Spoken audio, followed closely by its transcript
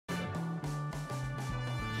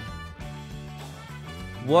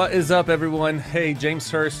What is up, everyone? Hey,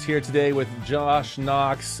 James Hurst here today with Josh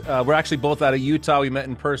Knox. We're actually both out of Utah. We met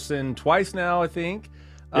in person twice now, I think.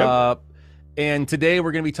 Yep. And today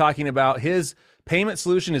we're going to be talking about his payment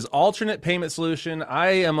solution, his alternate payment solution. I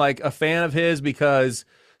am like a fan of his because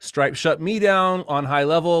Stripe shut me down on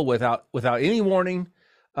HighLevel without any warning.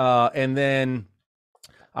 And then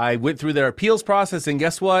I went through their appeals process, and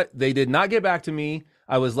guess what? They did not get back to me.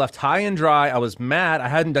 I was left high and dry. I was mad. I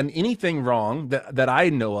hadn't done anything wrong that I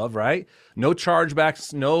know of, right? No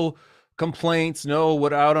chargebacks, no complaints, no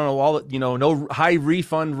what I don't know, no high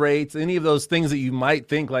refund rates, any of those things that you might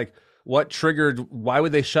think like what triggered, why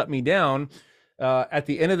would they shut me down? At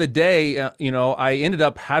the end of the day, I ended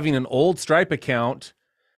up having an old Stripe account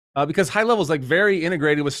because HighLevel is like very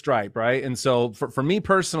integrated with Stripe, right? And so for me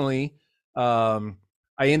personally, I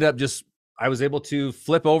ended up I was able to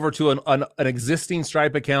flip over to an existing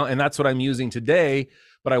Stripe account, and that's what I'm using today.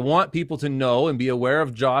 But I want people to know and be aware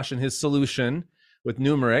of Josh and his solution with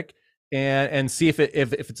Numeric, and see if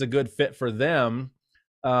it's a good fit for them.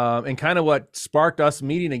 And kind of what sparked us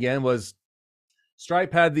meeting again was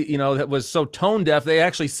Stripe had that was so tone deaf. They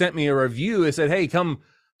actually sent me a review. They said, "Hey, come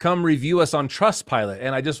review us on Trustpilot,"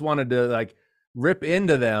 and I just wanted to like rip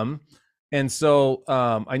into them. And so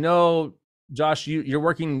I know, Josh, you're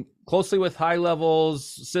working closely with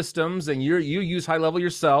HighLevel's systems, and you use HighLevel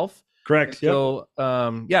yourself. Correct. Yep. So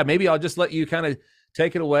maybe I'll just let you kind of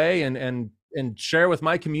take it away and share with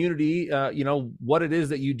my community, what it is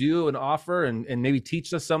that you do and offer, and maybe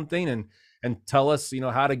teach us something and tell us,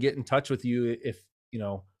 how to get in touch with you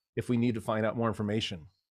if we need to find out more information.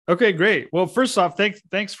 Okay, great. Well, first off,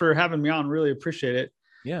 thanks for having me on. Really appreciate it.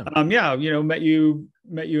 Yeah.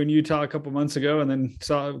 Met you in Utah a couple months ago, and then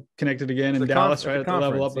connected again in Dallas, right, at the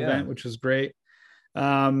Level Up event, which was great.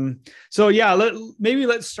 Let's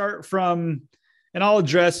start from, and I'll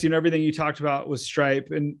address, everything you talked about with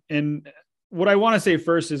Stripe. And what I want to say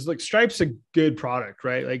first is, like, Stripe's a good product,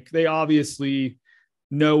 right? Like, they obviously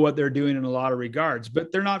know what they're doing in a lot of regards,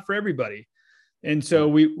 but they're not for everybody. And so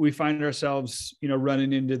we find ourselves,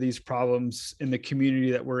 running into these problems in the community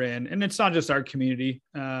that we're in. And it's not just our community,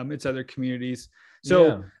 it's other communities.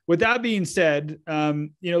 So with that being said,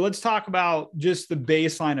 let's talk about just the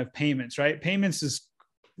baseline of payments, right? Payments is,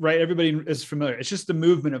 right, everybody is familiar. It's just the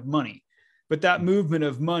movement of money. But that movement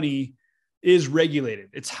of money is regulated.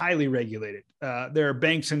 It's highly regulated. There are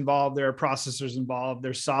banks involved, there are processors involved,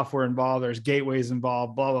 there's software involved, there's gateways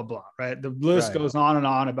involved, blah, blah, blah, right? The list goes on and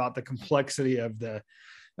on about the complexity of the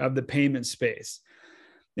payment space.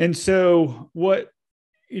 And so what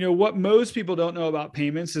most people don't know about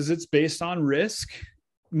payments is it's based on risk.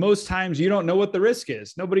 Most times you don't know what the risk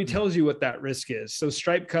is. Nobody tells you what that risk is. So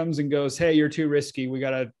Stripe comes and goes, "Hey, you're too risky. We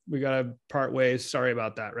gotta part ways. Sorry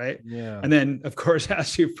about that." Right. Yeah. And then of course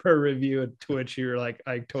ask you for a review, to which you're like,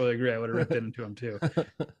 "I totally agree. I would have ripped into them too."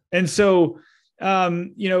 And so,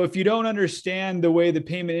 if you don't understand the way the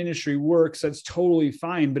payment industry works, that's totally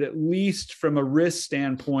fine. But at least from a risk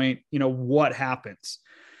standpoint, what happens.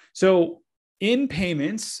 So in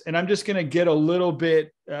payments, and I'm just going to get a little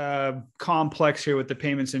bit complex here with the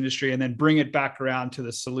payments industry, and then bring it back around to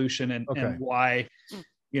the solution and why,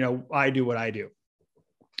 I do what I do.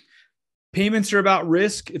 Payments are about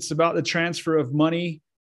risk. It's about the transfer of money.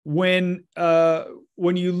 When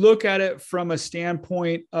you look at it from a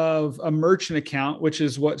standpoint of a merchant account, which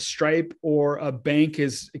is what Stripe or a bank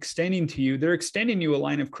is extending to you, they're extending you a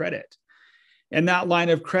line of credit, and that line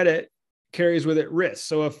of credit carries with it risk.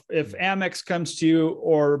 So if Amex comes to you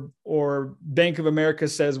or Bank of America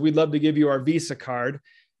says, "We'd love to give you our Visa card,"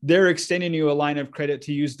 they're extending you a line of credit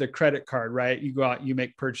to use the credit card, right? You go out, you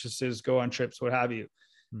make purchases, go on trips, what have you.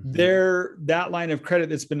 Mm-hmm. That line of credit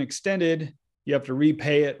that's been extended, you have to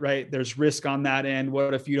repay it, right? There's risk on that end.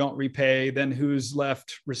 What if you don't repay? Then who's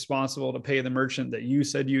left responsible to pay the merchant that you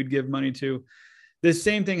said you'd give money to? The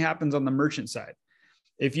same thing happens on the merchant side.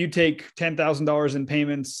 If you take $10,000 in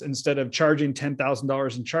payments instead of charging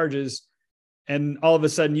 $10,000 in charges, and all of a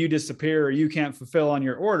sudden you disappear or you can't fulfill on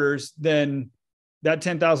your orders, then that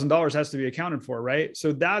 $10,000 has to be accounted for, right?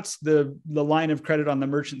 So that's the line of credit on the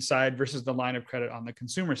merchant side versus the line of credit on the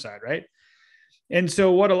consumer side, right? And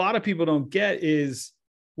so what a lot of people don't get is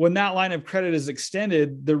when that line of credit is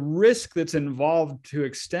extended, the risk that's involved to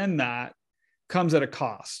extend that comes at a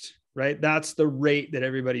cost, right? That's the rate that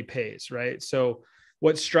everybody pays, right? So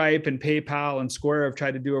what Stripe and PayPal and Square have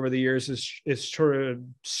tried to do over the years is sort of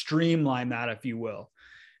streamline that, if you will.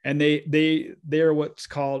 And they're what's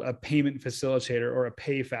called a payment facilitator or a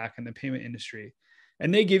PayFac in the payment industry.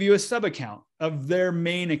 And they give you a sub account of their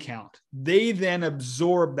main account. They then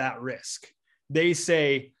absorb that risk. They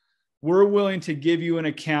say, we're willing to give you an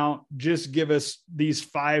account. Just give us these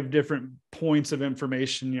 5 different points of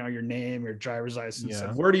information, your name, your driver's license,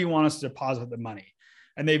 and where do you want us to deposit the money?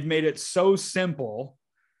 And they've made it so simple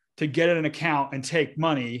to get an account and take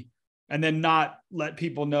money and then not let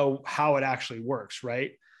people know how it actually works.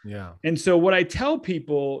 Right. Yeah. And so what I tell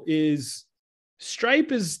people is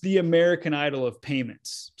Stripe is the American Idol of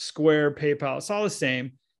payments. Square, PayPal, it's all the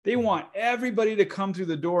same. They want everybody to come through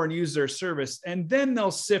the door and use their service. And then they'll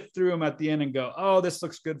sift through them at the end and go, oh, this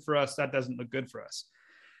looks good for us. That doesn't look good for us.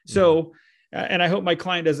 So, and I hope my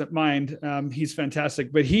client doesn't mind. He's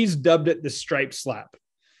fantastic, but he's dubbed it the Stripe slap,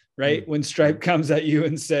 right? When Stripe comes at you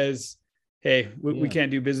and says, hey, we can't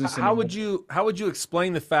do business anymore. How would you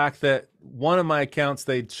explain the fact that one of my accounts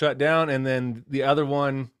they'd shut down and then the other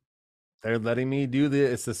one they're letting me do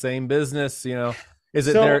it's the same business, Is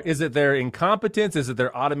it their incompetence? Is it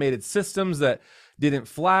their automated systems that didn't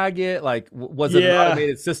flag it? Like, was it an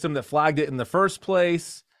automated system that flagged it in the first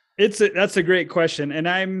place? That's a great question.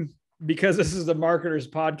 And because this is a marketer's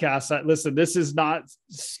podcast, listen, this is not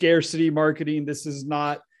scarcity marketing. This is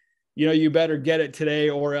not, you better get it today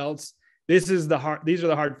or else. These are the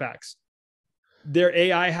hard facts. Their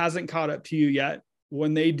AI hasn't caught up to you yet.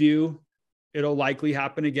 When they do, it'll likely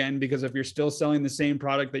happen again, because if you're still selling the same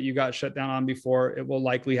product that you got shut down on before, it will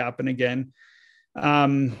likely happen again.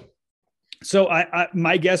 So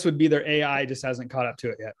my guess would be their AI just hasn't caught up to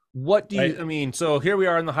it yet. What do you, so here we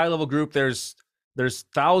are in the HighLevel group. There's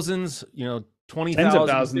thousands, 20,000. Tens of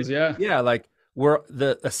thousands. Yeah. Yeah. Like where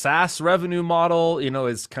the SaaS revenue model,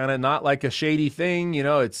 is kind of not like a shady thing,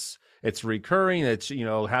 it's recurring, it's,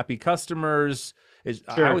 happy customers.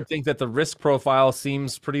 Sure. I would think that the risk profile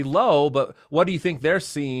seems pretty low, but what do you think they're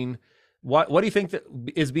seeing? What do you think that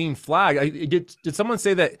is being flagged? Did someone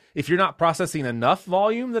say that if you're not processing enough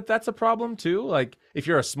volume, that's a problem too? Like if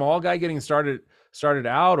you're a small guy getting started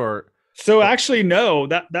out, or? So actually, no,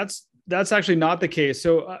 that's actually not the case.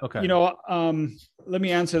 So, okay. Let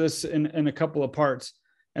me answer this in a couple of parts,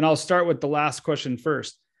 and I'll start with the last question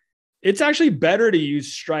first. It's actually better to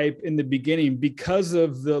use Stripe in the beginning because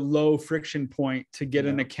of the low friction point to get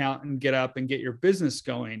an account and get up and get your business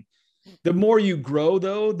going. The more you grow,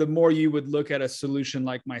 though, the more you would look at a solution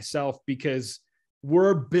like myself, because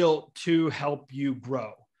we're built to help you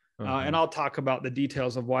grow. And I'll talk about the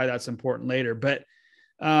details of why that's important later. But,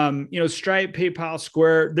 Stripe, PayPal,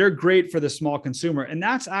 Square, they're great for the small consumer. And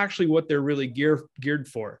that's actually what they're really geared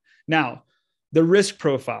for. Now, the risk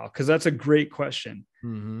profile, because that's a great question.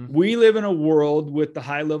 We live in a world with the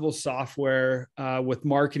HighLevel software, with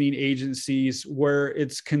marketing agencies, where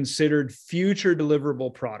it's considered future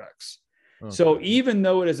deliverable products. So even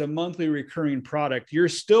though it is a monthly recurring product, you're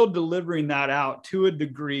still delivering that out to a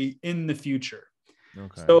degree in the future.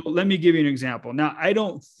 So let me give you an example. Now, I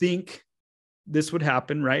don't think this would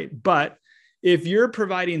happen, right? But if you're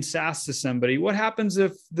providing SaaS to somebody, what happens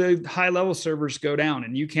if the HighLevel servers go down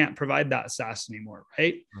and you can't provide that SaaS anymore,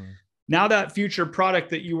 right? Now that future product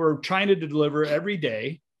that you were trying to deliver every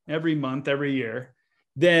day, every month, every year,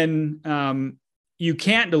 then you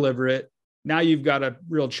can't deliver it. Now you've got a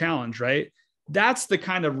real challenge, right? That's the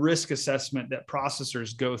kind of risk assessment that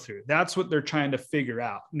processors go through. That's what they're trying to figure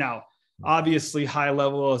out. Now, obviously,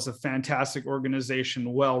 HighLevel is a fantastic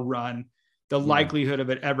organization, well run. The likelihood of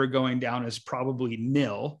it ever going down is probably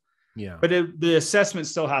nil. Yeah. But the assessment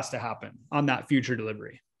still has to happen on that future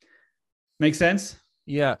delivery. Make sense?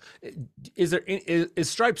 Yeah. Is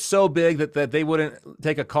Stripe so big that they wouldn't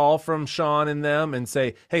take a call from Sean and them and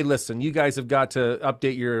say, hey, listen, you guys have got to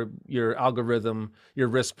update your algorithm, your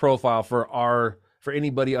risk profile for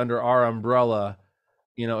anybody under our umbrella,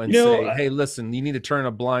 and say, hey, listen, you need to turn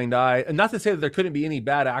a blind eye. And not to say that there couldn't be any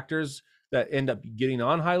bad actors that end up getting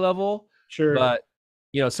on HighLevel. Sure. But,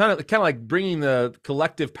 it's kind of like bringing the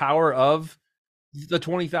collective power of the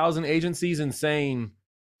 20,000 agencies and saying,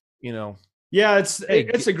 yeah, it's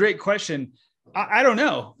a great question. I don't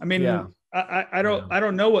know. I mean, I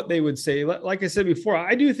don't know what they would say. Like I said before,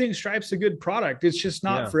 I do think Stripe's a good product. It's just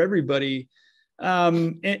not for everybody.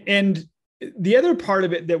 And the other part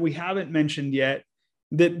of it that we haven't mentioned yet,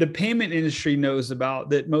 that the payment industry knows about,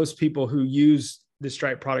 that most people who use the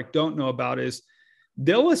Stripe product don't know about, is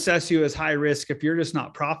they'll assess you as high risk if you're just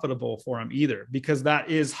not profitable for them either, because that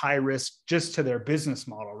is high risk just to their business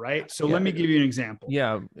model, right? So let me give you an example.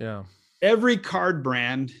 Yeah. Every card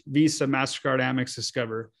brand, Visa, MasterCard, Amex,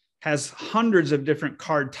 Discover, has hundreds of different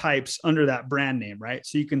card types under that brand name, right?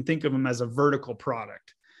 So you can think of them as a vertical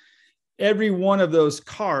product. Every one of those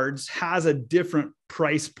cards has a different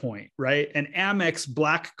price point, right? An Amex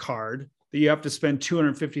Black card that you have to spend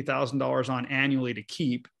 $250,000 on annually to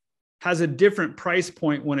keep has a different price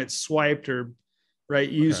point when it's swiped or right,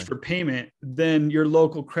 used for payment than your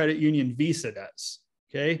local credit union Visa does.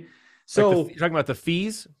 Okay. So you're talking about the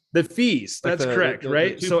fees? The fees, like that's correct,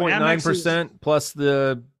 right? The So Amex is 2.9% plus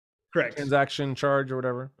the correct transaction charge or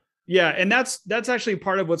whatever. Yeah, and that's actually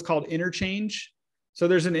part of what's called interchange. So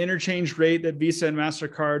there's an interchange rate that Visa and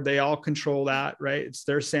MasterCard, they all control that, right? It's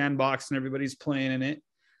their sandbox and everybody's playing in it.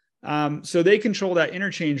 So they control that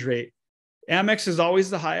interchange rate. Amex is always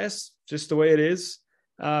the highest, just the way it is.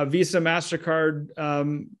 Visa, MasterCard,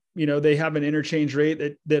 they have an interchange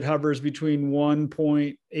rate that hovers between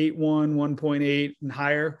 1.81, 1.8 and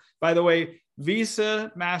higher. By the way,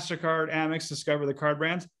 Visa, MasterCard, Amex, Discover, the card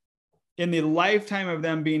brands, in the lifetime of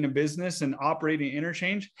them being a business and operating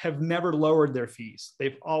interchange, have never lowered their fees.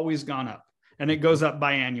 They've always gone up, and it goes up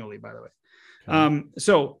biannually, by the way. Okay.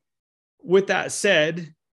 So with that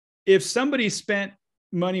said, if somebody spent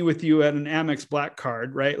money with you at an Amex Black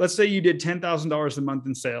Card, right? Let's say you did $10,000 a month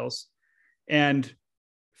in sales and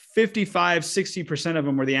 55, 60% of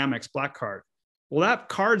them were the Amex Black Card. Well, that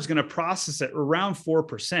card's going to process it around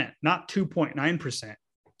 4%, not 2.9%.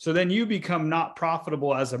 So then you become not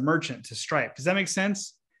profitable as a merchant to Stripe. Does that make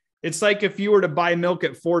sense? It's like if you were to buy milk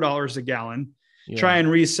at $4 a gallon, try and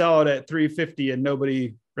resell it at $3.50 and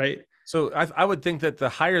nobody, right? So I would think that the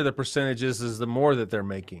higher the percentages is the more that they're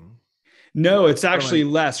making. No, it's actually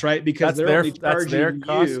less, right? Because they're only charging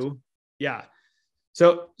you. Yeah.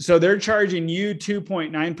 So they're charging you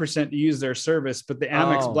 2.9% to use their service, but the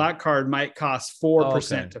Amex Black Card might cost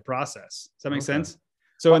 4% to process. Does that make sense?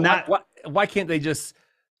 So why can't they just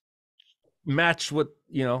match what,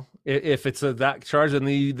 if it's that charge, and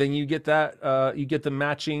then you get that you get the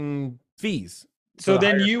matching fees. So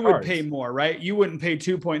then you would pay more, right? You wouldn't pay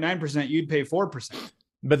 2.9%, you'd pay 4%.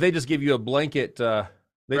 But they just give you a blanket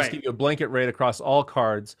just give you a blanket rate across all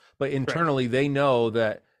cards, but internally they know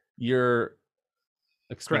that you're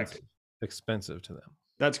expensive to them.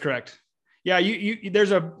 That's correct. Yeah,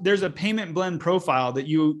 there's a payment blend profile that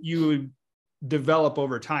you develop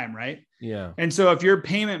over time, right? Yeah. And so if your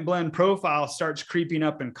payment blend profile starts creeping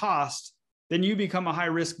up in cost, then you become a high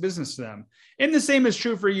risk business to them. And the same is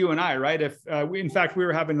true for you and I, right? If in fact, we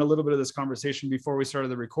were having a little bit of this conversation before we started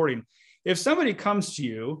the recording. If somebody comes to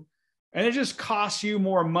you and it just costs you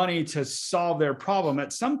more money to solve their problem,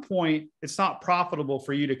 at some point, it's not profitable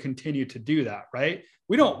for you to continue to do that, right?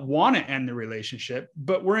 We don't want to end the relationship,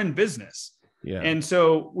 but we're in business. Yeah. And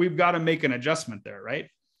so we've got to make an adjustment there, right?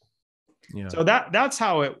 Yeah. So that's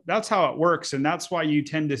how it works. And that's why you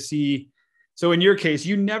tend to see, so in your case,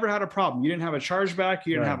 you never had a problem. You didn't have a chargeback.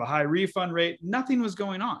 You didn't have a high refund rate. Nothing was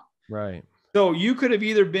going on. Right. So you could have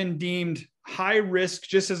either been deemed high risk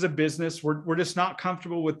just as a business. We're just not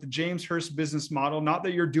comfortable with the James Hurst business model. Not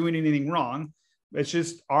that you're doing anything wrong. It's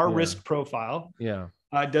just our risk profile. Yeah.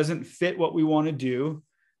 Doesn't fit what we want to do.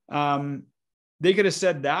 They could have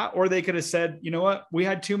said that, or they could have said, you know what, we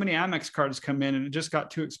had too many Amex cards come in and it just got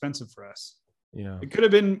too expensive for us. Yeah. It could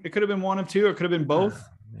have been one of two, or it could have been both.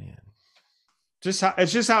 Oh, man.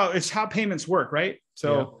 It's how payments work, right?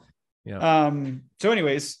 So, so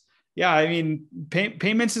anyways, yeah, I mean,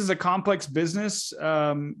 payments is a complex business.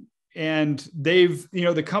 And they've,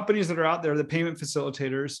 the companies that are out there, the payment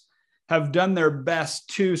facilitators, have done their best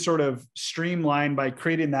to sort of streamline by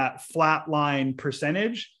creating that flat line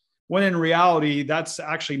percentage, when in reality, that's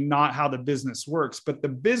actually not how the business works. But the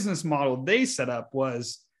business model they set up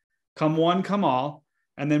was come one, come all,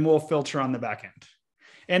 and then we'll filter on the back end.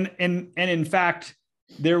 And in fact,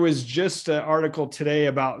 there was just an article today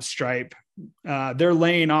about Stripe. They're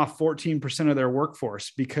laying off 14% of their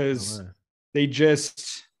workforce because they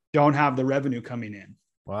just don't have the revenue coming in.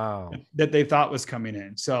 Wow. That they thought was coming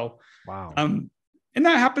in. So, wow. And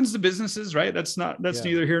that happens to businesses, right? That's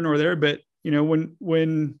neither here nor there, but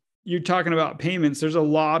when you're talking about payments, there's a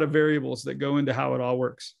lot of variables that go into how it all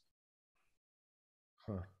works.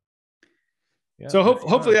 Huh. Yeah, so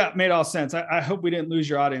hopefully that made all sense. I hope we didn't lose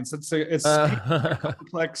your audience. It's a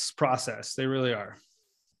complex process. They really are.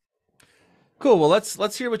 Cool. Well,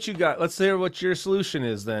 let's hear what you got. Let's hear what your solution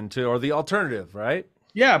is then or the alternative, right?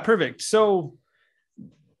 Yeah, perfect. So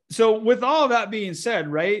with all that being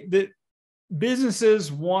said, right, that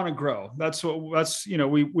businesses want to grow.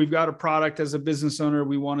 We've got a product as a business owner.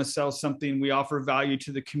 We want to sell something. We offer value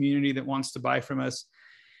to the community that wants to buy from us.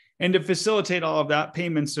 And to facilitate all of that,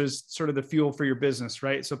 payments is sort of the fuel for your business,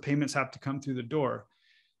 right? So payments have to come through the door.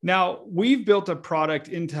 Now, we've built a product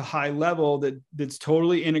into HighLevel that's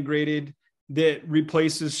totally integrated, that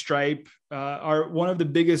replaces Stripe. One of the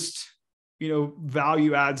biggest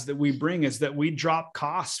value adds that we bring is that we drop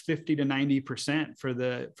costs 50 to 90% for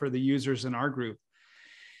the users in our group.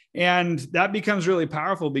 And that becomes really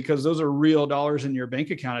powerful because those are real dollars in your bank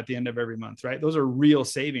account at the end of every month, right? Those are real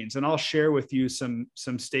savings. And I'll share with you some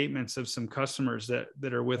statements of some customers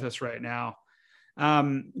that are with us right now.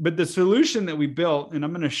 But the solution that we built, and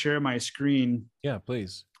I'm going to share my screen. Yeah,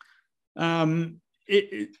 please.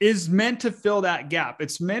 It is meant to fill that gap.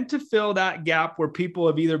 It's meant to fill that gap where people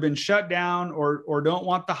have either been shut down or don't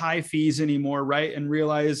want the high fees anymore, right? And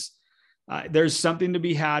realize there's something to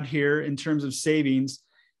be had here in terms of savings.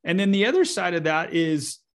 And then the other side of that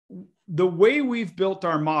is the way we've built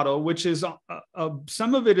our model, which is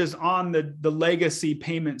some of it is on the legacy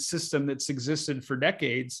payment system that's existed for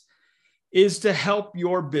decades, is to help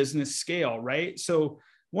your business scale, right? So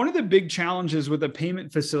one of the big challenges with a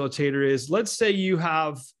payment facilitator is, let's say you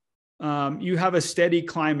have a steady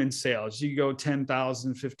climb in sales. You go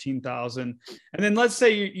 10,000, 15,000. And then let's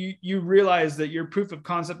say you realize that your proof of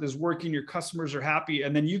concept is working, your customers are happy.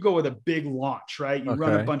 And then you go with a big launch, right? You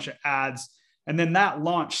run a bunch of ads, and then that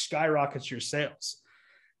launch skyrockets your sales.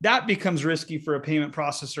 That becomes risky for a payment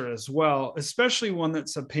processor as well, especially one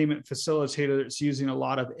that's a payment facilitator that's using a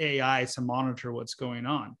lot of AI to monitor what's going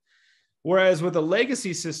on. Whereas with a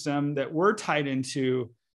legacy system that we're tied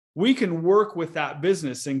into, we can work with that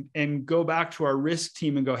business and go back to our risk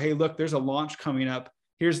team and go, hey, look, there's a launch coming up.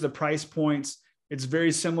 Here's the price points. It's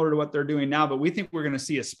very similar to what they're doing now, but we think we're going to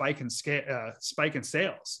see a spike in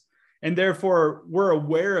sales. And therefore, we're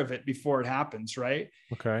aware of it before it happens, right?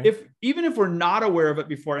 Okay. Even if we're not aware of it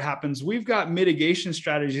before it happens, we've got mitigation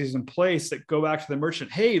strategies in place that go back to the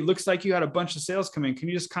merchant. Hey, looks like you had a bunch of sales come in. Can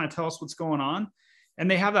you just kind of tell us what's going on? And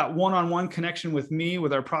they have that one-on-one connection with me,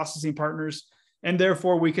 with our processing partners. And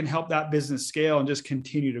therefore, we can help that business scale and just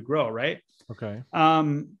continue to grow, right? Okay.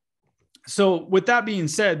 So with that being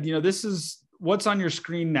said, this is what's on your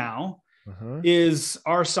screen now is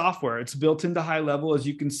our software. It's built into HighLevel. As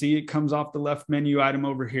you can see, it comes off the left menu item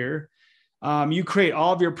over here. You create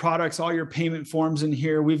all of your products, all your payment forms in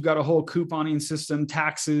here. We've got a whole couponing system,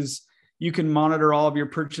 taxes. You can monitor all of your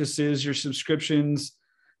purchases, your subscriptions.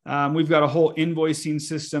 We've got a whole invoicing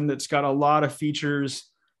system that's got a lot of features.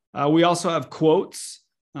 We also have quotes.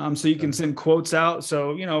 So you can send quotes out.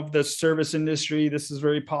 So, the service industry, this is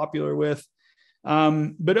very popular with.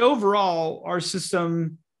 But overall, our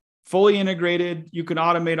system, fully integrated, you can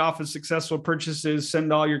automate off of successful purchases,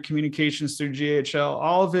 send all your communications through GHL.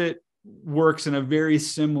 All of it works in a very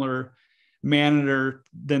similar manner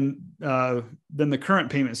than the current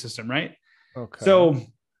payment system, right? Okay. So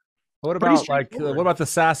what about the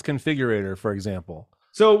SaaS configurator, for example?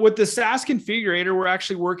 So with the SaaS configurator, we're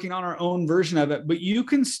actually working on our own version of it, but you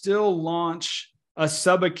can still launch a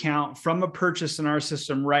sub account from a purchase in our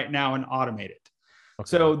system right now and automate it. Okay.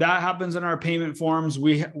 So that happens in our payment forms.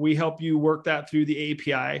 We help you work that through the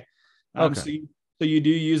API. So you do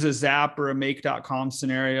use a Zap or a make.com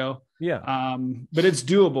scenario. Yeah. But it's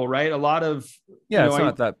doable, right? A lot of,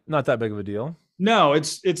 it's not that big of a deal. No,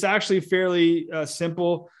 it's actually fairly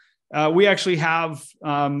simple. We actually have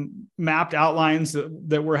mapped outlines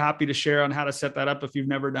that we're happy to share on how to set that up if you've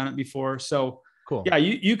never done it before. So cool. Yeah,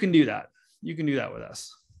 you can do that. You can do that with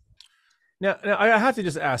us. Now I have to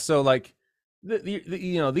just ask. So like,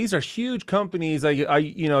 these are huge companies. Like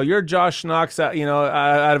you're Josh Knox,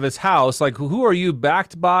 out of his house. Like, who are you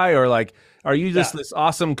backed by, or like, are you just this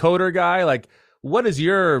awesome coder guy? Like, what is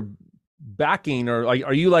your backing, or like,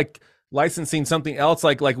 are you like licensing something else,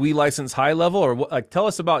 like we license HighLevel, or like, tell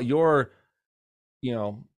us about your,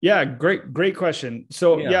 Yeah, great question.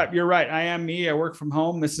 So yeah, you're right. I am me. I work from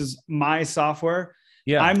home. This is my software.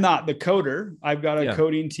 Yeah, I'm not the coder. I've got a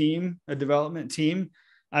coding team, a development team.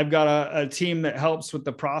 I've got a team that helps with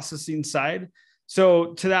the processing side.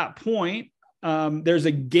 So to that point, there's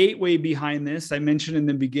a gateway behind this. I mentioned in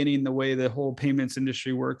the beginning, the way the whole payments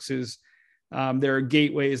industry works is there are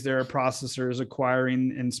gateways, there are processors,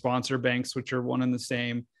 acquiring and sponsor banks, which are one and the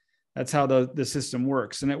same. That's how the system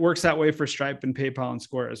works. And it works that way for Stripe and PayPal and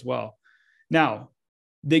Square as well. Now,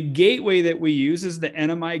 the gateway that we use is the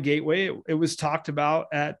NMI gateway. It was talked about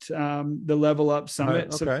at the Level Up Summit. Right,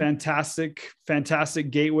 okay. It's a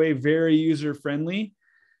fantastic gateway, very user-friendly.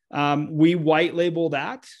 We white label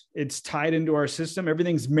that. It's tied into our system.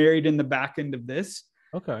 Everything's married in the back end of this.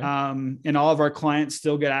 Okay. And all of our clients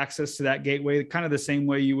still get access to that gateway, kind of the same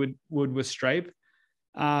way you would with Stripe.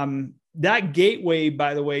 That gateway,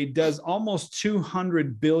 by the way, does almost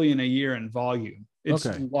 200 billion a year in volume. It's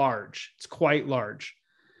large. It's quite large.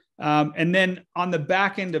 And then on the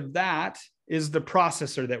back end of that is the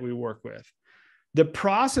processor that we work with. The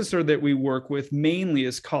processor that we work with mainly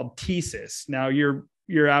is called TSYS. Now,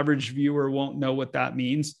 your average viewer won't know what that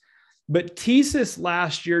means, but TSYS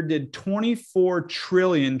last year did 24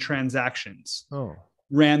 trillion transactions. Oh,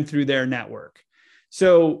 ran through their network.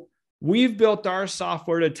 So we've built our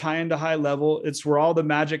software to tie into HighLevel. It's where all the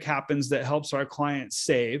magic happens that helps our clients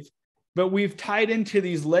save. But we've tied into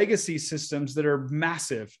these legacy systems that are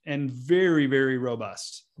massive and very, very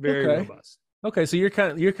robust. Very robust. Okay, so you're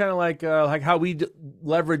kind of like how we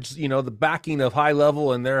leverage, you know, the backing of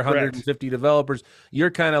HighLevel and their 150 developers.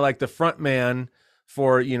 You're kind of like the front man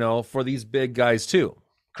for, you know, for these big guys too.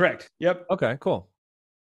 Correct. Yep. Okay, cool.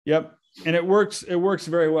 Yep. And it works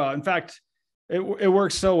very well. In fact, it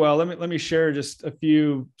works so well. Let me share just a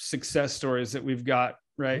few success stories that we've got,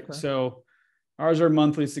 right? Okay. So ours are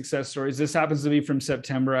monthly success stories. This happens to be from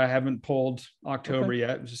September. I haven't pulled October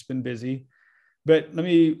yet. I've just been busy. But let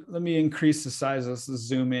me increase the size. Let's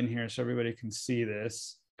zoom in here so everybody can see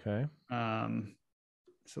this. Okay. So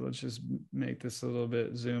let's just make this a little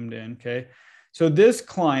bit zoomed in. Okay. So this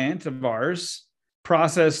client of ours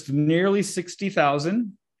processed nearly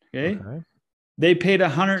 60,000. Okay. They paid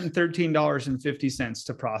 $113.50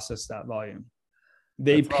 to process that volume.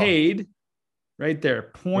 They paid right there,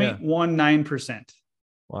 0.19%.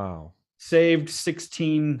 Wow. Saved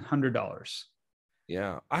 $1,600.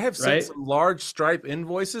 Yeah. I have sent some large Stripe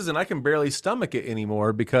invoices and I can barely stomach it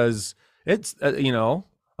anymore because it's, you know,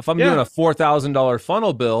 if I'm doing a $4,000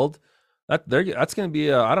 funnel build, that's going to be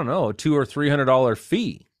a $200 or $300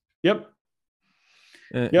 fee. Yep.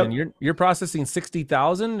 And you're processing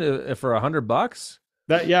 60,000 for $100.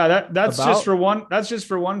 That's just for one. That's just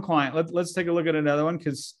for one client. Let's take a look at another one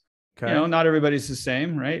because you know not everybody's the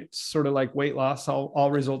same, right? It's sort of like weight loss.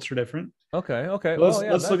 All results are different. Okay.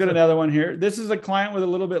 Let's look at another one here. This is a client with a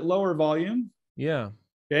little bit lower volume. Yeah.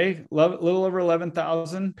 Okay. Little over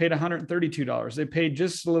 11,000. Paid $132. They paid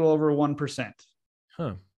just a little over 1%.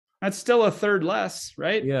 Huh. That's still a third less,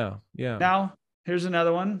 right? Yeah. Now here's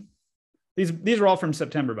another one. These are all from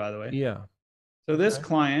September, by the way. Yeah. So this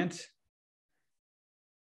client,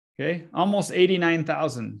 almost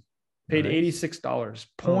 89,000, paid $86,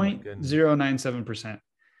 0.097%.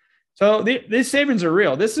 So these savings are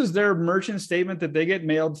real. This is their merchant statement that they get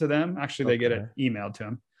mailed to them. Actually, they get it emailed to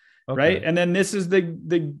them, right? And then this is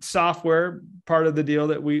the software part of the deal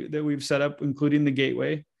that we've set up, including the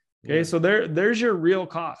gateway. Okay, so there's your real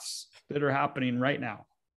costs that are happening right now.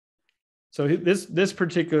 So this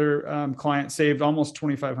particular client saved almost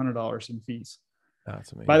 $2,500 in fees.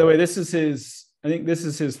 That's amazing. By the way, I think this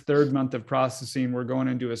is his third month of processing. We're going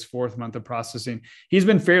into his fourth month of processing. He's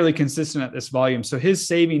been fairly consistent at this volume. So his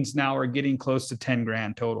savings now are getting close to 10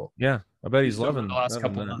 grand total. Yeah. I bet he's loving the last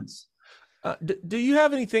couple of months. Do you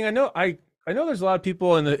have anything? I know there's a lot of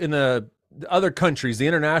people in the other countries, the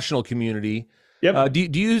international community. Yep. Do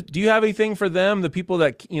you have anything for them? The people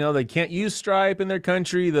that, you know, they can't use Stripe in their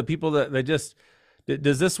country, the people that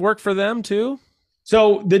does this work for them too?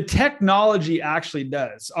 So the technology actually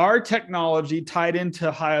does. Our technology tied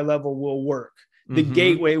into HighLevel will work. The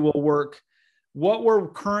gateway will work. What we're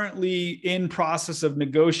currently in process of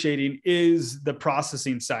negotiating is the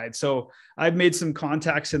processing side. So I've made some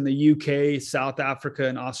contacts in the UK, South Africa,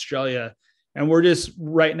 and Australia. And we're just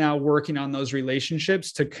right now working on those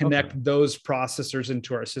relationships to connect those processors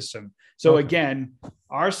into our system. So again,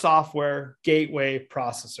 our software, gateway,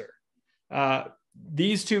 processor.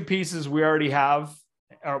 These two pieces we already have,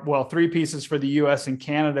 three pieces for the US and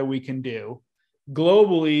Canada we can do.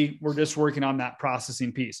 Globally, we're just working on that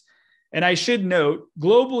processing piece. And I should note,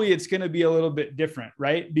 globally, it's going to be a little bit different,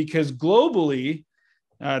 right? Because globally,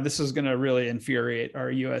 this is going to really infuriate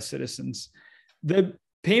our US citizens. The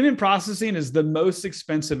payment processing is the most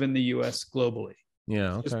expensive in the US globally.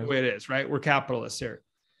 Yeah. That's the way it is, right? We're capitalists here.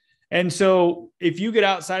 And so if you get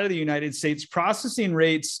outside of the United States, processing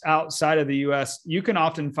rates outside of the US, you can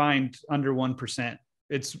often find under 1%.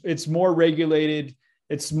 It's more regulated.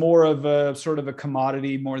 It's more of a sort of a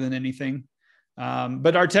commodity more than anything.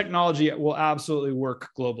 But our technology will absolutely work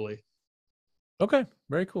globally. Okay.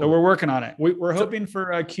 Very cool. So we're working on it. We're hoping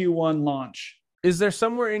for a Q1 launch. Is there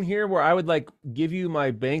somewhere in here where I would like give you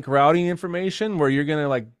my bank routing information where you're going to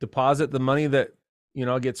like deposit the money that, you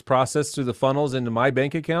know, gets processed through the funnels into my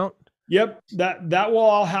bank account? Yep. That will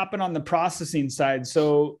all happen on the processing side.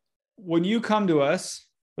 So when you come to us,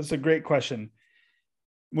 that's a great question.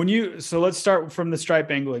 So let's start from the Stripe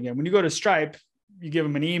angle again. When you go to Stripe, you give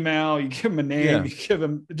them an email, you give them a name, you give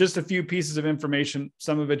them just a few pieces of information.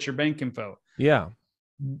 Some of it's your bank info. Yeah.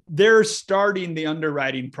 They're starting the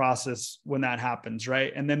underwriting process when that happens,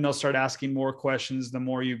 right? And then they'll start asking more questions the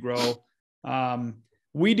more you grow.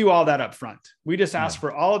 We do all that up front. We just ask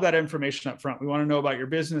for all of that information up front. We want to know about your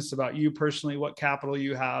business, about you personally, what capital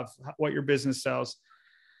you have, what your business sells.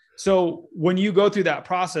 So when you go through that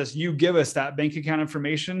process, you give us that bank account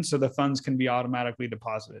information so the funds can be automatically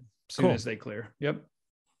deposited as soon as they clear. Yep.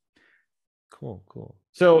 Cool. Cool.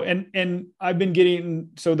 So, and I've been getting,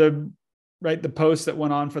 so the post that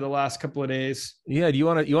went on for the last couple of days. Yeah. Do you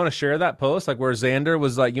want to share that post? Like where Xander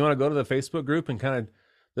was like, you want to go to the Facebook group and kind of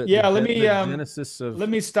Yeah. the genesis of, Let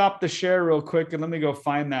me stop the share real quick and let me go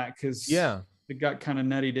find that. Cause yeah. it got kind of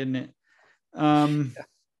nutty, didn't it?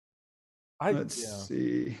 Let's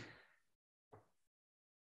see.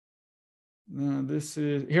 No, this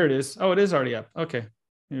is, here it is. Oh, it is already up. Okay.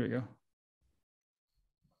 Here we go.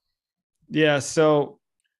 Yeah. So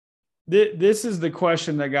this is the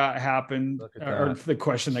question that got happened, or the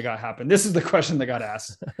question that got happened. This is the question that got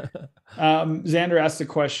asked. Xander asked the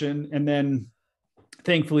question, and then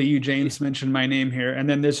thankfully you, James, mentioned my name here. And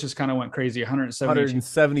then this just kind of went crazy.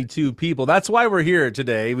 172 people. That's why we're here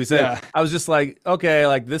today. We said, yeah. I was just like, okay,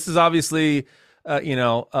 like this is obviously,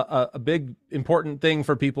 a big important thing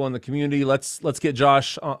for people in the community. Let's get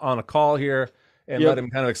Josh on a call here and let him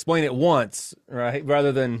kind of explain it once, right?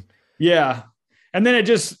 Rather than. Yeah. And then it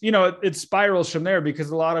just, it spirals from there because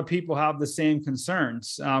a lot of people have the same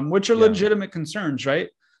concerns, which are legitimate concerns, right?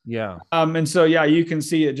 Yeah. And so, yeah, you can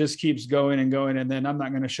see it just keeps going and going. And then I'm not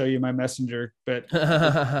going to show you my messenger, but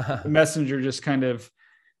the messenger just kind of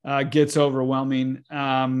gets overwhelming.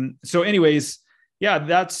 So anyways, yeah,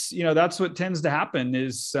 that's what tends to happen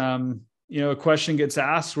is, a question gets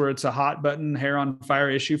asked where it's a hot button, hair on fire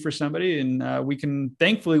issue for somebody. And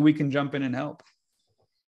thankfully we can jump in and help.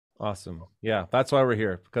 Awesome. Yeah. That's why we're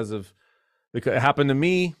here because it happened to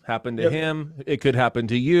me, happened to him. It could happen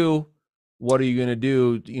to you. What are you going to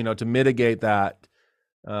do, to mitigate that?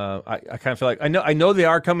 I kind of feel like I know they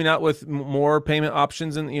are coming out with more payment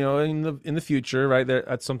options in the future, right?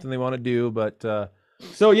 That's something they want to do, but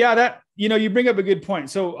so yeah, that you bring up a good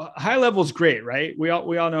point. So HighLevel is great, right? We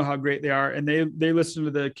all know how great they are, and they listen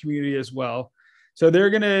to the community as well. So they're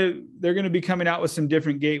gonna be coming out with some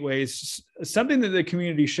different gateways. Something that the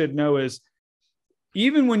community should know is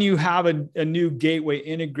even when you have a new gateway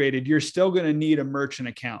integrated, you're still going to need a merchant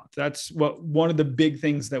account. That's one of the big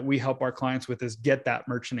things that we help our clients with is get that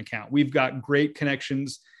merchant account. We've got great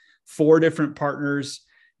connections, 4 different partners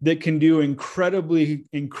that can do incredibly,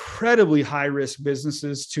 incredibly high risk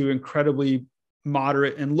businesses to incredibly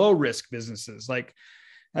moderate and low risk businesses. Like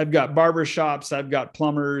I've got barbershops, I've got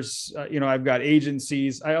plumbers, I've got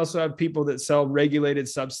agencies. I also have people that sell regulated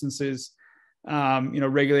substances,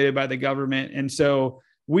 regulated by the government. And so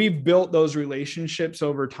we've built those relationships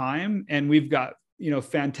over time, and we've got, we've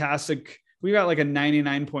got like a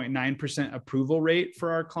 99.9% approval rate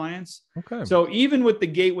for our clients. Okay. So even with the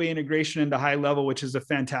gateway integration into HighLevel, which is a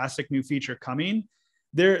fantastic new feature coming,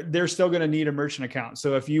 they're still going to need a merchant account.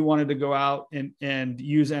 So if you wanted to go out and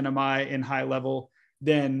use NMI in HighLevel,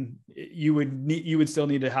 then you would still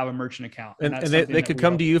need to have a merchant account. And they could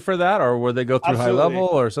come to you for that, or would they go through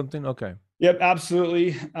HighLevel or something? Okay. Yep,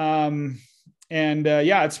 absolutely.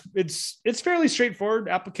 It's fairly straightforward.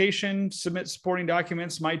 Application, submit supporting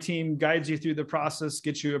documents. My team guides you through the process,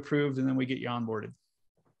 gets you approved, and then we get you onboarded.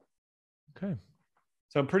 Okay.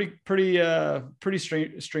 So pretty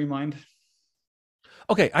streamlined.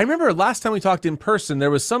 Okay. I remember last time we talked in person, there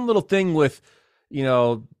was some little thing with,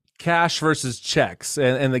 cash versus checks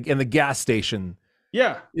and the gas station.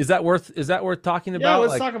 Yeah. Is that worth talking about? Yeah,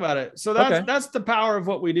 let's talk about it. So that's the power of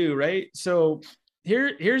what we do, right? So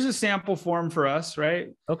here's a sample form for us, right?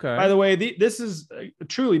 Okay. By the way, this is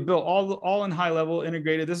truly built all in HighLevel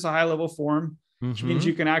integrated. This is a HighLevel form, which means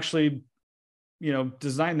you can actually,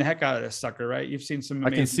 design the heck out of this sucker, right? You've seen some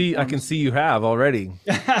amazing I can see you have already.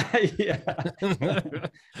 Yeah.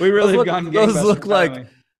 We really have gone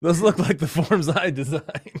Those look like the forms I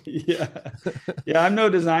designed. Yeah. I'm no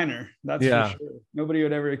designer. That's for sure. Nobody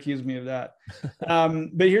would ever accuse me of that.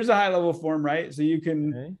 But here's a HighLevel form, right? So you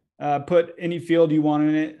can put any field you want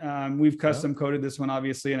in it. We've custom coded this one,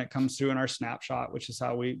 obviously, and it comes through in our snapshot, which is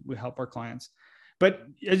how we help our clients. But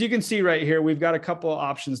as you can see right here, we've got a couple of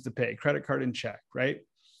options to pay: credit card and check, right?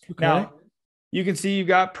 Okay. Now, you can see you've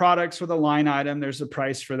got products with a line item. There's a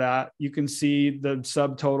price for that. You can see the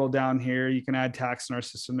subtotal down here. You can add tax in our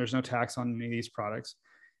system. There's no tax on any of these products,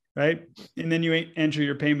 right? And then you enter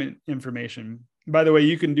your payment information. By the way,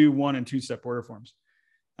 you can do 1 and 2 step order forms.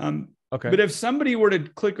 Okay. But if somebody were to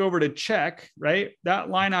click over to check, right,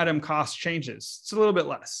 that line item cost changes. It's a little bit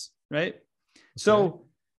less, right? Okay. So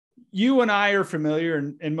you and I are familiar,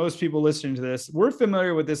 and most people listening to this, we're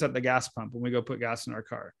familiar with this at the gas pump when we go put gas in our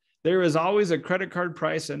car. There is always a credit card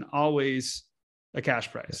price and always a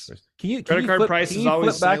cash price. Credit card price is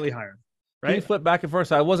always slightly higher, right? Can you flip back and forth?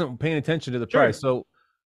 So I wasn't paying attention to the price. So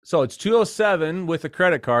it's $207 with a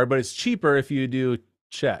credit card, but it's cheaper if you do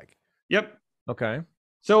check. Yep. Okay.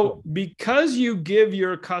 So because you give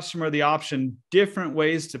your customer the option, different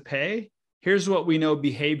ways to pay, here's what we know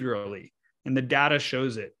behaviorally, and the data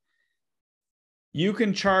shows it. You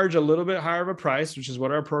can charge a little bit higher of a price, which is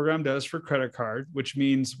what our program does for credit card, which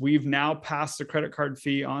means we've now passed the credit card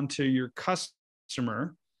fee onto your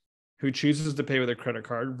customer who chooses to pay with a credit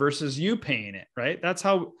card versus you paying it, right? That's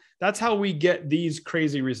how we get these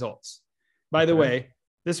crazy results. By the way,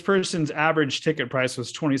 this person's average ticket price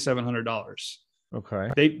was $2,700.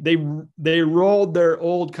 Okay. They rolled their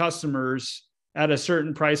old customers at a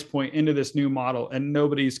certain price point into this new model, and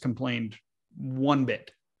nobody's complained one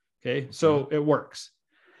bit. Okay. So it works.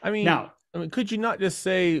 I mean, could you not just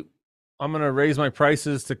say, I'm going to raise my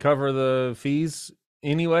prices to cover the fees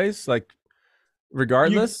anyways? Like,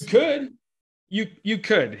 regardless? You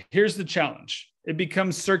could. Here's the challenge. It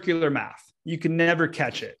becomes circular math. You can never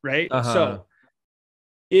catch it, right? So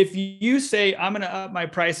if you say, I'm going to up my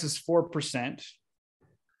prices 4%,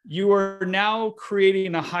 you are now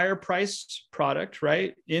creating a higher priced product,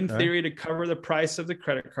 right? In theory, to cover the price of the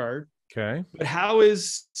credit card. Okay. But how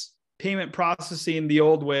is payment processing the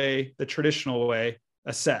old way, the traditional way,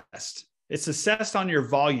 assessed? It's assessed on your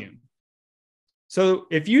volume. So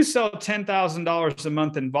if you sell $10,000 a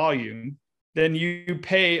month in volume, then you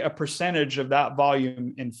pay a percentage of that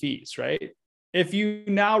volume in fees, right? If you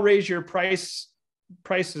now raise your prices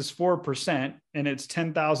 4% and it's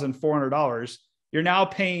 $10,400, you're now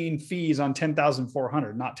paying fees on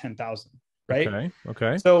 $10,400, not $10,000, right?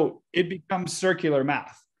 Okay. So it becomes circular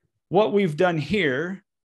math. What we've done here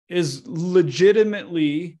is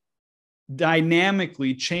legitimately,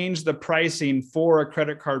 dynamically change the pricing for a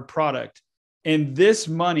credit card product. And this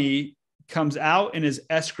money comes out and is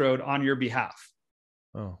escrowed on your behalf.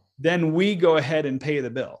 Oh. Then we go ahead and pay the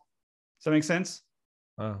bill. Does that make sense?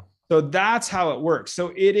 Oh. So that's how it works.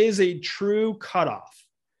 So it is a true cutoff.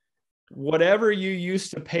 Whatever you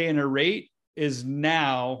used to pay in a rate is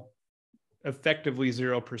now effectively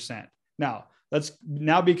 0%. Now,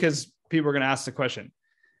 because people are going to ask the question,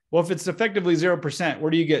 well, if it's effectively 0%,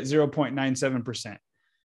 where do you get 0.97%?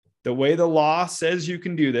 The way the law says you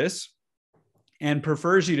can do this and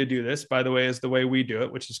prefers you to do this, by the way, is the way we do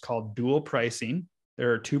it, which is called dual pricing.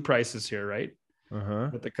 There are two prices here, right?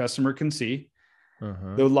 That the customer can see.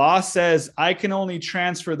 The law says I can only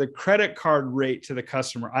transfer the credit card rate to the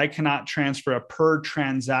customer. I cannot transfer a per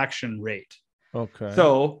transaction rate. Okay.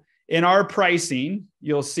 So in our pricing,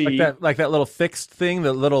 you'll see like that little fixed thing,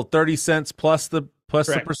 the little 30 cents plus the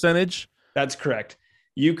percentage. That's correct.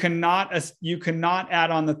 You cannot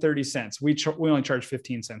add on the 30 cents. We only charge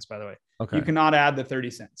 15 cents, by the way. Okay. You cannot add the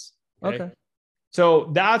 30 cents. Okay.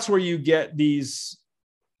 So that's where you get these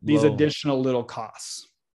additional little costs.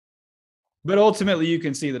 But ultimately you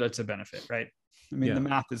can see that it's a benefit, right? I mean, the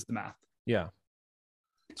math is the math. Yeah.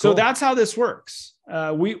 So that's how this works.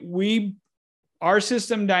 Our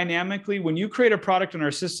system dynamically, when you create a product in our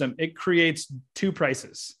system, it creates two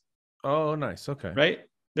prices. Oh, nice. Okay. Right.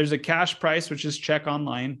 There's a cash price, which is check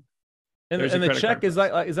online. And the check is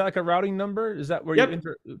that like a routing number? Is that where you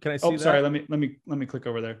enter? Can I see that? Sorry. Let me click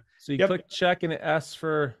over there. So you click check and it asks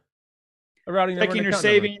for a routing number. Checking your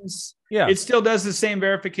savings. Number. Yeah. It still does the same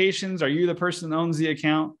verifications. Are you the person that owns the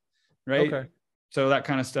account? Right. Okay. So that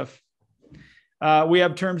kind of stuff. We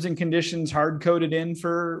have terms and conditions hard coded in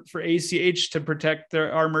for ACH to protect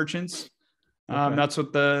our merchants. That's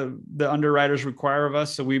what the underwriters require of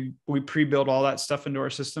us. So we pre-build all that stuff into our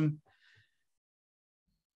system.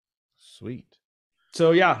 Sweet.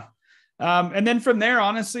 So yeah. And then from there,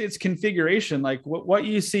 honestly, it's configuration. Like what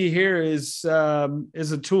you see here is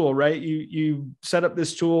a tool, right? You set up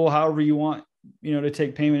this tool however you want, to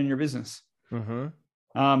take payment in your business.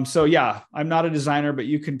 So yeah, I'm not a designer, but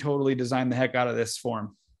you can totally design the heck out of this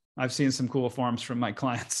form. I've seen some cool forms from my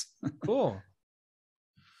clients. Cool.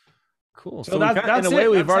 So in a way,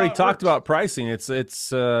 we've already talked about pricing. It's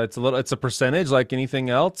a percentage like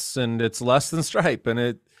anything else, and it's less than Stripe.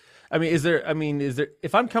 And is there,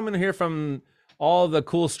 if I'm coming here from all the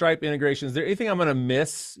cool Stripe integrations, is there anything I'm going to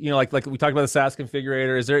miss? Like we talked about the SaaS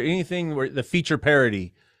configurator. Is there anything where the feature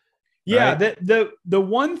parity? Yeah. Right? The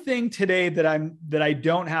one thing today that I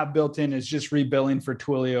don't have built in is just rebilling for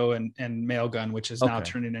Twilio and Mailgun, which is now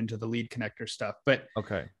turning into the lead connector stuff. But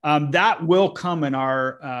that will come in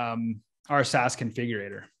our SaaS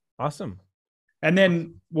configurator. Awesome. And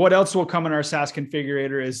then what else will come in our SaaS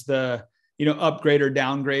configurator is the upgrade or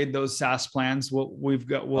downgrade those SaaS plans.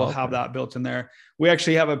 We'll have that built in there. We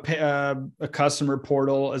actually have a customer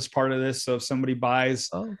portal as part of this. So if somebody buys,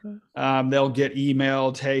 they'll get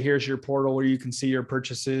emailed, hey, here's your portal where you can see your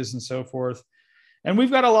purchases and so forth. And we've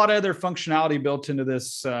got a lot of other functionality built into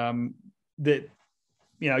this that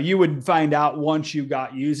you would find out once you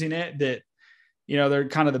got using it that they're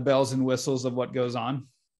kind of the bells and whistles of what goes on.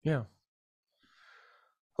 Yeah.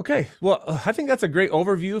 Okay. Well, I think that's a great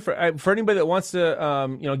overview for anybody that wants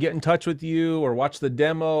to, get in touch with you or watch the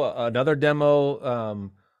demo, another demo.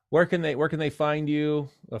 Where can they find you?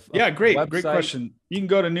 A Yeah, great website? question. You can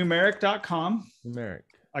go to numeric.com. Numeric.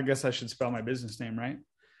 I guess I should spell my business name right.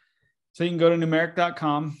 So you can go to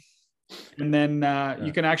numeric.com, and then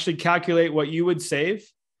you can actually calculate what you would save.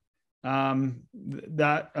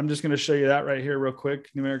 That I'm just going to show you that right here real quick.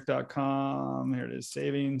 Numeric.com. Here it is,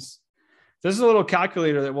 savings. This is a little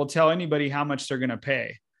calculator that will tell anybody how much they're going to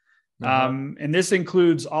pay. And this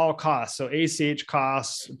includes all costs. So ACH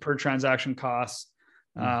costs, per transaction costs.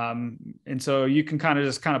 And so you can kind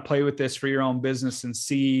of play with this for your own business and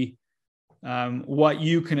see what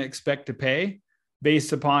you can expect to pay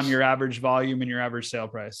based upon your average volume and your average sale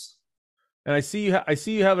price. And I see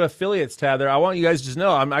you have an affiliates tab there. I want you guys to just know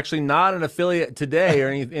I'm actually not an affiliate today or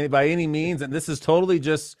any by any means, and this is totally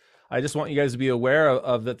just. I just want you guys to be aware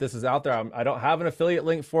of that this is out there. I don't have an affiliate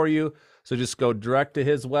link for you, so just go direct to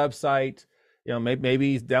his website.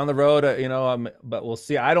 Maybe down the road, but we'll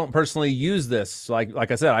see. I don't personally use this. Like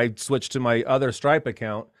I said, I switched to my other Stripe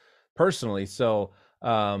account personally. So,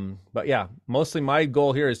 but yeah, mostly my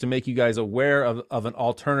goal here is to make you guys aware of an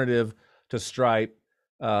alternative to Stripe.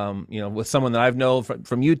 With someone that I've known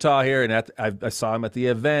from Utah here, and I saw him at the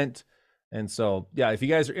event. And so, yeah, if you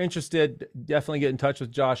guys are interested, definitely get in touch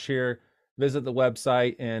with Josh here, visit the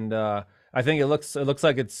website. And I think it looks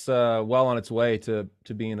like it's well on its way to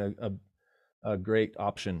being a great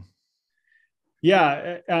option.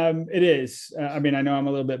 Yeah, it is. I mean, I know I'm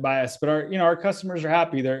a little bit biased, but our customers are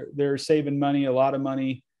happy. They're saving money, a lot of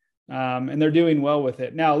money, and they're doing well with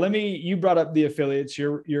it. Now, you brought up the affiliates.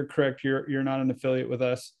 You're correct. You're not an affiliate with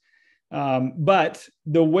us. But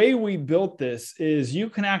the way we built this is you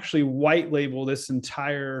can actually white label this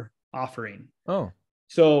entire offering. Oh,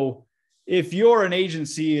 so if you're an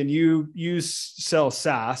agency and you sell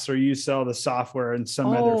SaaS or you sell the software in some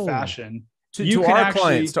other fashion, to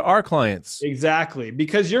our clients. Exactly.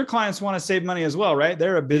 Because your clients want to save money as well, right?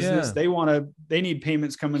 They're a business. Yeah. They need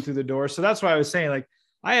payments coming through the door. So that's why I was saying, like,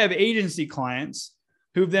 I have agency clients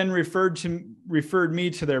who've then referred me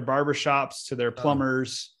to their barbershops, to their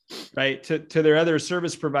plumbers, right? To their other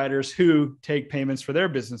service providers who take payments for their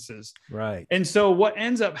businesses. Right. And so what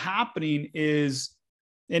ends up happening is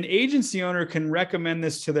an agency owner can recommend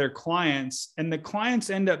this to their clients, and the clients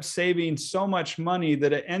end up saving so much money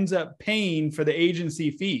that it ends up paying for the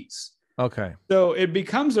agency fees. Okay. So it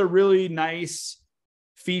becomes a really nice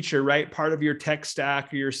feature, right? Part of your tech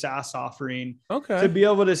stack or your SaaS offering. Okay. To be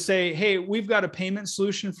able to say, hey, we've got a payment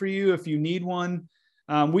solution for you if you need one.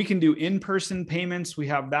 We can do in-person payments. We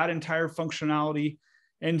have that entire functionality.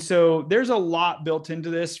 And so there's a lot built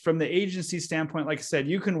into this from the agency standpoint. Like I said,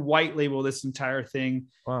 you can white label this entire thing.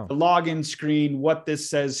 Wow. The login screen, what this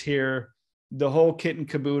says here, the whole kit and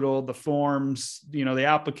caboodle, the forms, the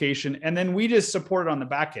application, and then we just support it on the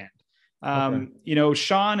back end. Okay.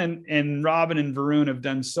 Sean and Robin and Varun have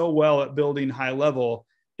done so well at building HighLevel.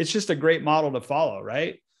 It's just a great model to follow,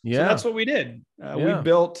 right? Yeah. So that's what we did. We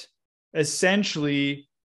built essentially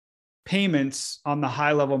payments on the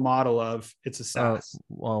HighLevel model of it's a SaaS.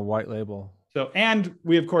 White label. So, and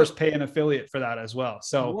we of course pay an affiliate for that as well.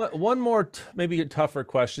 So one more maybe a tougher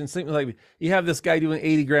question. Something like you have this guy doing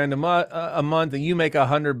 80 grand a month and you make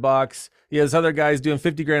 $100. He has other guys doing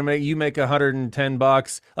 50 grand a month, you make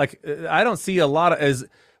 $110. Like, I don't see a lot of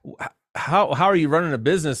how are you running a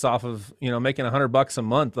business off of, making $100 a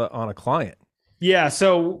month on a client? Yeah.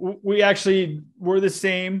 So we're the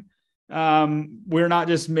same. We're not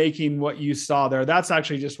just making what you saw there. That's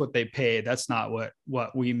actually just what they paid. That's not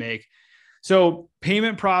what we make. So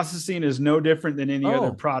payment processing is no different than any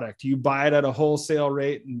other product. You buy it at a wholesale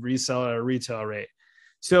rate and resell it at a retail rate.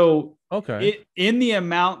 So in the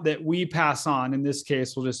amount that we pass on, in this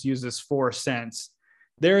case, we'll just use this 4 cents.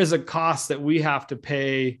 There is a cost that we have to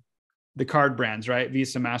pay the card brands, right?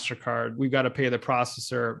 Visa, MasterCard. We've got to pay the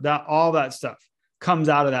processor. All that stuff comes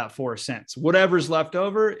out of that 4 cents. Whatever's left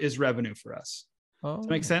over is revenue for us. Does that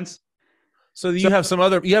make sense? So you have some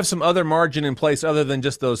other margin in place other than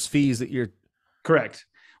just those fees that you're correct,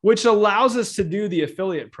 which allows us to do the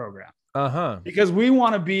affiliate program. Because we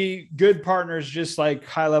want to be good partners, just like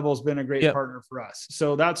HighLevel has been a great partner for us.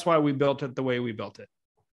 So that's why we built it the way we built it.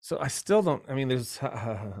 So I still don't. I mean, there's.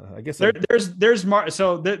 I guess So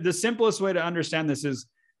the simplest way to understand this is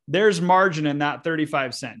there's margin in that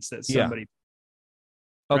 35 cents that somebody.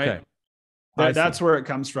 Okay. Right? That's where it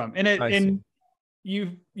comes from, and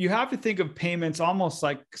you have to think of payments almost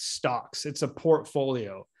like stocks. It's a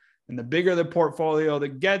portfolio, and the bigger the portfolio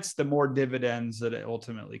that gets, the more dividends that it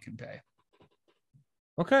ultimately can pay.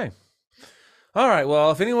 Okay. All right.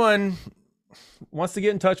 Well, if anyone wants to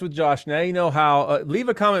get in touch with Josh, now you know how. Leave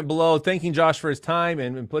a comment below thanking Josh for his time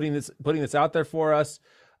and putting this out there for us.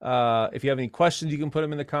 If you have any questions, you can put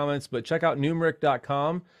them in the comments, but check out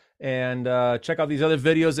numeric.com and check out these other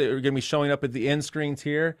videos that are going to be showing up at the end screens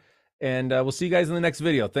here. And we'll see you guys in the next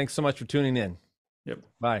video. Thanks so much for tuning in. Yep.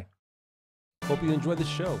 Bye. Hope you enjoyed the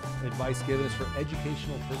show. Advice given is for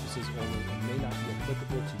educational purposes only and may not be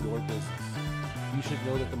applicable to your business. You should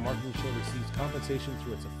know that the Marketing Show receives compensation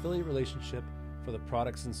through its affiliate relationship for the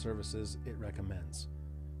products and services it recommends.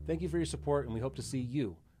 Thank you for your support, and we hope to see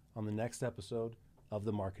you on the next episode of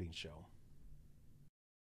The Marketing Show.